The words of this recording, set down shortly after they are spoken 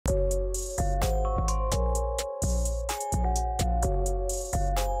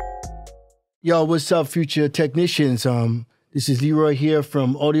Yo, what's up, future technicians? This is Leroy here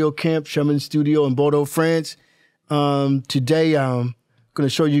from Audio Camp, Sherman Studio in Bordeaux, France. Today, I'm going to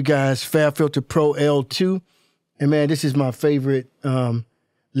show you guys FabFilter Pro L2. And man, this is my favorite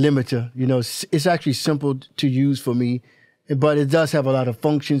limiter. You know, it's actually simple to use for me, but it does have a lot of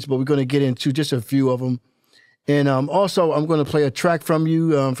functions, but we're going to get into just a few of them. And also, I'm going to play a track from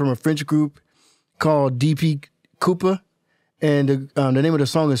you from a French group called DP Cooper. And the name of the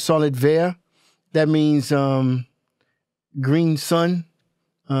song is Solid Vert. That means green sun.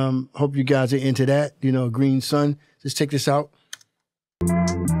 Hope you guys are into that, you know, green sun. Just check this out.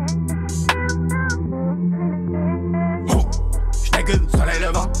 Soleil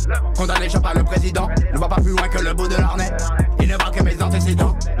levant, condamné par le président, ne vois pas plus loin que le bout de l'ornet. Il ne voit que mes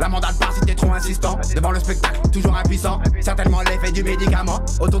antécédents. La mandale part si t'es trop insistant. Devant le spectacle, toujours impuissant. Certainement l'effet du médicament.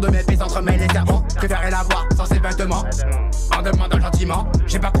 Autour de mes pieds s'entremêlent les serments. Préférerais la voir sans ses vêtements. En demandant gentiment,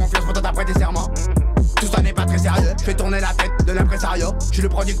 j'ai pas confiance pour t'après tes serments. Tout ça n'est pas très sérieux. Je fais tourner la tête de l'impresario. Je suis le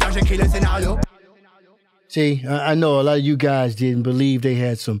producteur, j'écris le scénario. See, I know a lot of you guys didn't believe they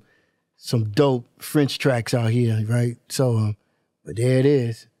had some dope French tracks out here, right? So, but there it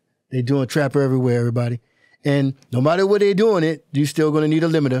is. They're doing trapper everywhere, everybody. And no matter where they're doing it, you're still going to need a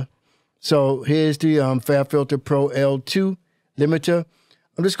limiter. So here's the FabFilter Pro L2 limiter.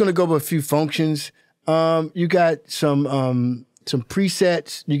 I'm just going to go over a few functions. You got some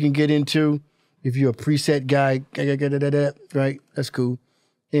presets you can get into if you're a preset guy, right? That's cool.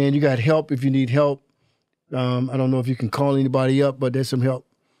 And you got help if you need help. I don't know if you can call anybody up, but there's some help.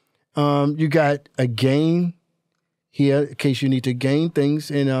 You got a gain here in case you need to gain things.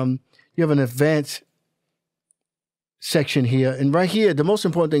 And you have an advanced section here. And right here, the most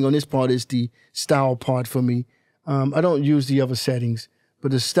important thing on this part is the style part for me. I don't use the other settings,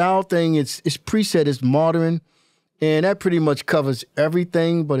 but the style thing, it's preset, it's modern, and that pretty much covers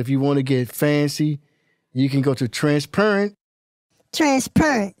everything. But if you want to get fancy, you can go to transparent.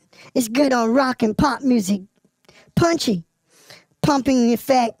 Transparent. It's good on rock and pop music. Punchy. Pumping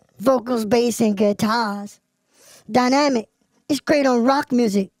effect, vocals, bass, and guitars. Dynamic. It's great on rock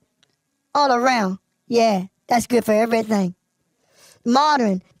music. All around. Yeah, that's good for everything.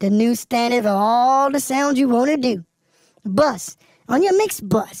 Modern. The new standard for all the sounds you want to do. Bus. On your mix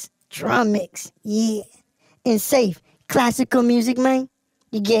bus. Drum mix. Yeah. And safe. Classical music, man.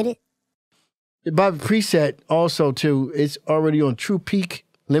 You get it? By preset also, too, it's already on true peak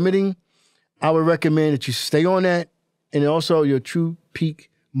limiting. I would recommend that you stay on that, and also your true peak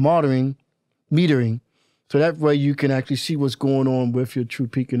metering. So that way you can actually see what's going on with your true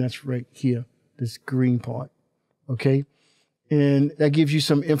peak, and that's right here, this green part, okay? And that gives you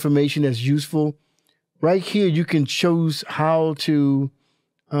some information that's useful. Right here, you can choose how to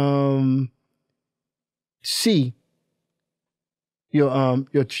see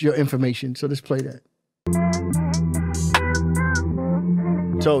your information. So let's play that.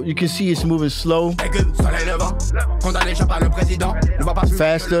 So you can see it's moving slow,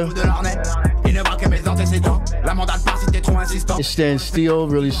 faster. It stands still,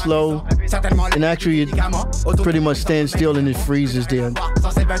 really slow, and actually it pretty much stands still and it freezes there. But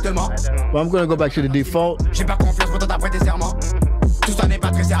I'm going to go back to the default.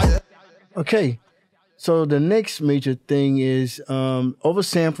 Okay, so the next major thing is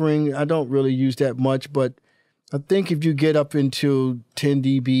oversampling. I don't really use that much, but I think if you get up into 10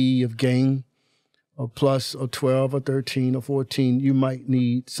 dB of gain, or plus, or 12, or 13, or 14, you might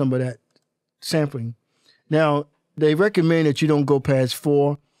need some of that sampling. Now, they recommend that you don't go past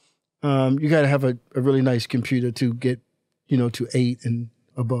 4. You got to have a really nice computer to get, you know, to 8 and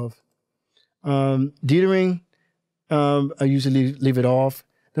above. Dithering, I usually leave it off.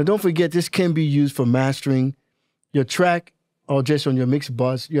 Now, don't forget, this can be used for mastering your track or just on your mix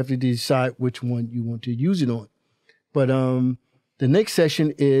bus. You have to decide which one you want to use it on. But the next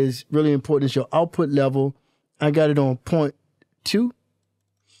section is really important. It's your output level. I got it on 0.2,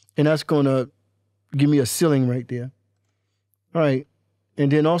 and that's going to give me a ceiling right there. All right. And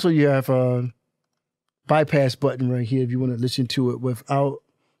then also you have a bypass button right here if you want to listen to it without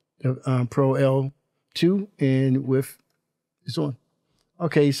the Pro L2 and with this on.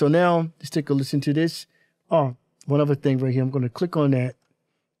 Okay, so now let's take a listen to this. Oh, one other thing right here. I'm going to click on that,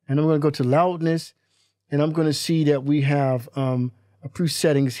 and I'm going to go to loudness, and I'm going to see that we have approved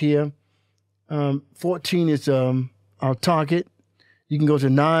settings here. 14 is our target. You can go to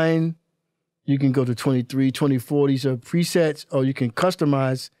 9. You can go to 23, 24. These are presets, or you can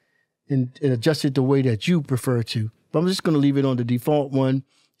customize and adjust it the way that you prefer to. But I'm just going to leave it on the default one.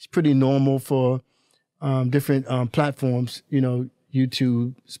 It's pretty normal for different platforms, you know,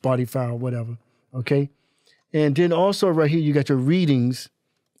 YouTube, Spotify, or whatever, okay? And then also right here, you got your readings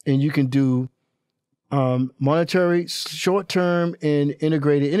and you can do monetary, short-term, and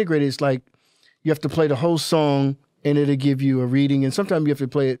integrated. Integrated is like you have to play the whole song, and it'll give you a reading. And sometimes you have to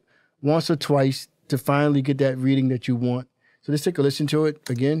play it once or twice to finally get that reading that you want. So let's take a listen to it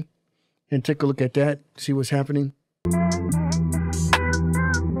again and take a look at that, see what's happening.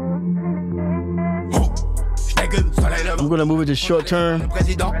 I'm going to move it to short term.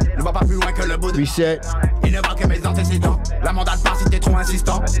 Reset.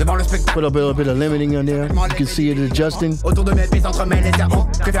 Put a little bit of limiting on there. You can see it adjusting.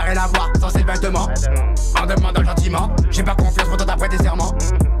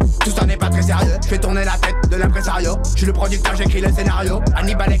 Tout ça n'est pas très sérieux, je fais tourner la tête de l'impresario. Je suis le producteur, j'écris le scénario.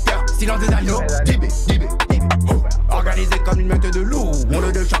 Hannibal Lecter, silence des agneaux. Dibé, dibé, dibé. Organisé comme une meute de loups. On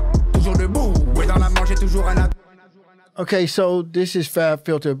le de chat, toujours debout. Et dans la manche, j'ai toujours un. Okay, so this is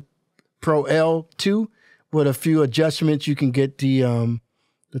FabFilter Pro L2 with a few adjustments. You can get the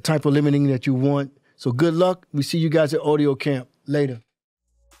type of limiting that you want. So good luck. We see you guys at Audio Camp later.